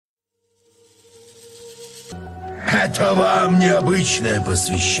Это вам необычное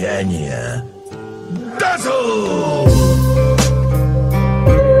посвящение. Дату!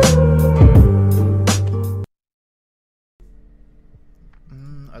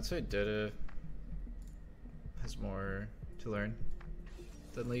 I'd say Dota has more to learn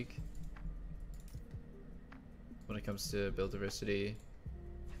than League when it comes to build diversity,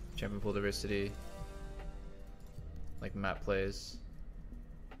 champion pool diversity, like map plays.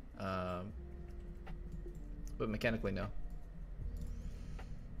 But mechanically, no.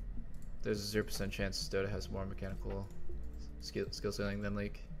 There's a 0% chance Dota has more mechanical skill ceiling than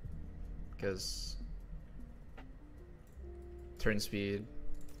League, because turn speed,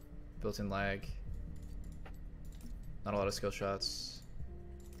 built-in lag, not a lot of skill shots,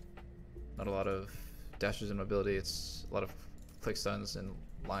 not a lot of dashes and mobility. It's a lot of click stuns and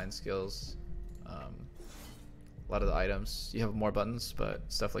line skills. A lot of the items, you have more buttons, but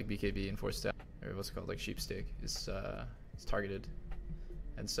stuff like BKB and force stab, or what's called like sheep stick, is targeted,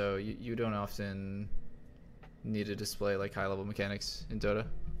 and so you don't often need to display like high level mechanics in Dota.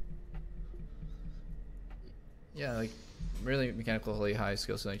 Yeah, like really mechanically high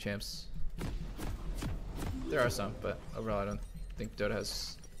skill ceiling champs. There are some, but overall I don't think Dota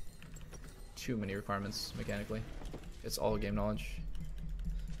has too many requirements mechanically. It's all game knowledge.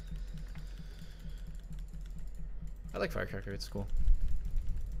 I like Firecracker, it's cool.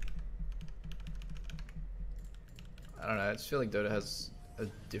 I don't know, I just feel like Dota has a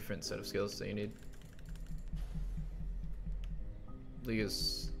different set of skills that you need. League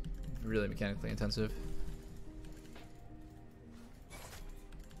is really mechanically intensive.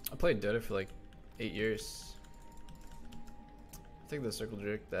 I played Dota for like 8 years. I think the circle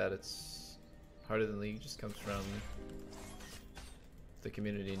jerk that it's harder than League just comes from the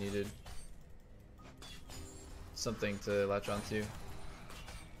community needed something to latch onto.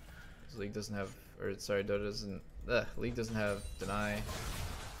 League doesn't have, or sorry, Dota doesn't. League doesn't have deny.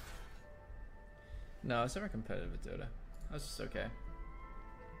 No, I was never competitive with Dota. I was just okay.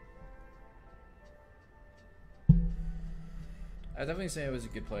 I definitely say I was a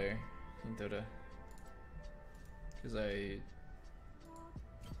good player in Dota, because I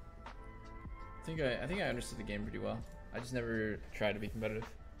think I understood the game pretty well. I just never tried to be competitive.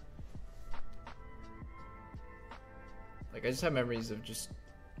 Like, I just have memories of just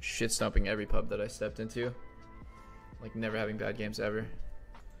shit stomping every pub that I stepped into. Like, never having bad games ever.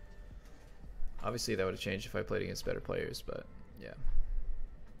 Obviously that would have changed if I played against better players, but yeah.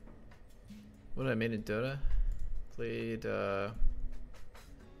 What did I made in Dota? Played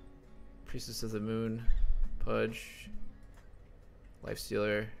Priestess of the Moon, Pudge,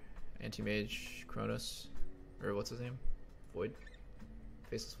 Lifestealer, Anti-Mage, Kronos, or what's his name? Void?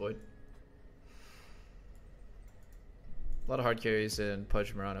 Faceless Void. A lot of hard carries and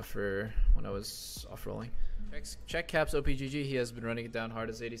Pudge Marana for when I was off-rolling. Check Cap's OPGG, he has been running it down hard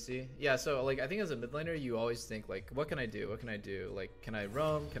as ADC. Yeah, so like I think as a mid laner you always think like, what can I do? What can I do? Like, can I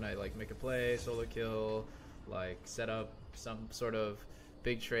roam? Can I like make a play, solo kill, like set up some sort of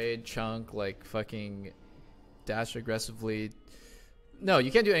big trade chunk, like fucking dash aggressively? No,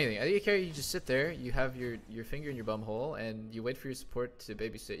 you can't do anything. As a carry, you just sit there, you have your finger in your bum hole, and you wait for your support to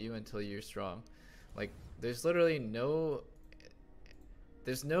babysit you until you're strong. Like, there's literally no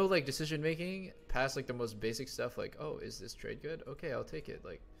like decision making past like the most basic stuff, like, oh, is this trade good? Okay, I'll take it.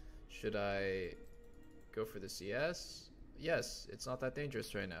 Like, should I go for the CS? Yes, it's not that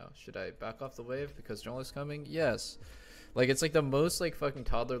dangerous right now. Should I back off the wave because jungle is coming? Yes. Like, it's like the most like fucking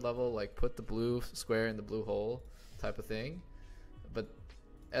toddler level, like put the blue square in the blue hole type of thing. But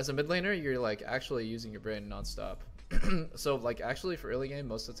as a mid laner, you're like actually using your brain nonstop. So like actually for early game,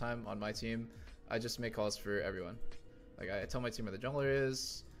 most of the time on my team, I just make calls for everyone. Like, I tell my team where the jungler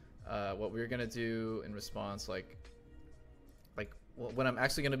is, what we're gonna do in response, like when I'm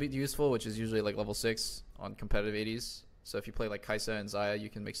actually gonna be useful, which is usually like level 6 on competitive 80s. So if you play like Kai'Sa and Xayah, you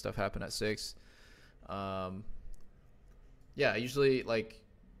can make stuff happen at 6. Yeah, I usually like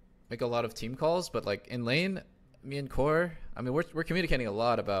make a lot of team calls, but like in lane, me and Core, I mean, we're communicating a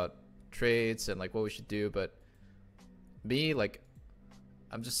lot about trades and like what we should do, but me, like,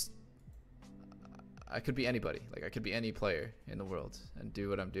 I could be anybody. Like, I could be any player in the world and do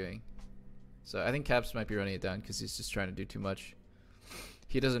what I'm doing. So I think Caps might be running it down because he's just trying to do too much.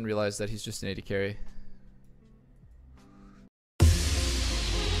 He doesn't realize that he's just an AD carry.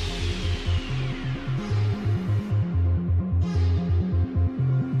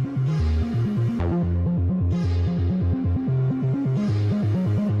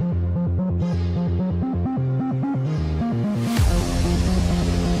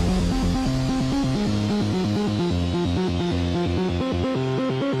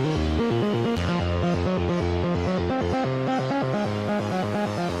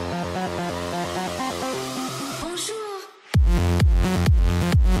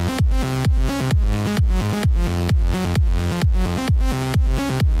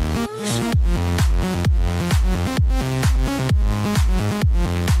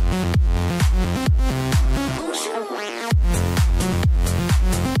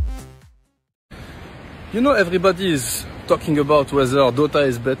 You know, everybody is talking about whether Dota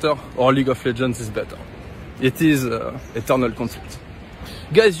is better or League of Legends is better. It is eternal conflict.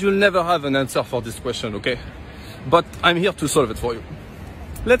 Guys, you'll never have an answer for this question, okay? But I'm here to solve it for you.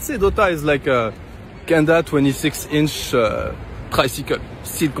 Let's say Dota is like a Kanda 26-inch tricycle,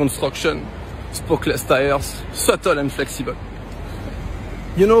 steel construction, spokeless tires, subtle and flexible.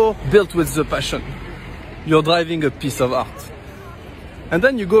 You know, built with the passion. You're driving a piece of art. And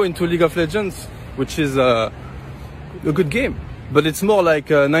then you go into League of Legends, which is a good game, but it's more like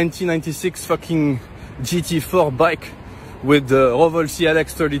a 1996 fucking GT4 bike with the Roval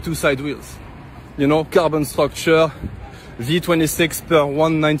CLX 32 side wheels. You know, carbon structure, V26 per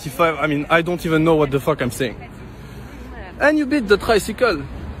 195. I mean, I don't even know what the fuck I'm saying. And you beat the tricycle,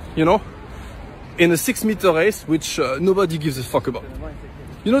 you know, in a 6-meter race, which nobody gives a fuck about.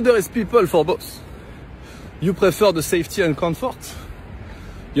 You know, there is people for both. You prefer the safety and comfort.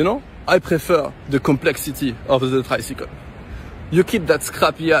 You know, I prefer the complexity of the tricycle. You keep that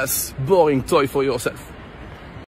scrappy ass, boring toy for yourself.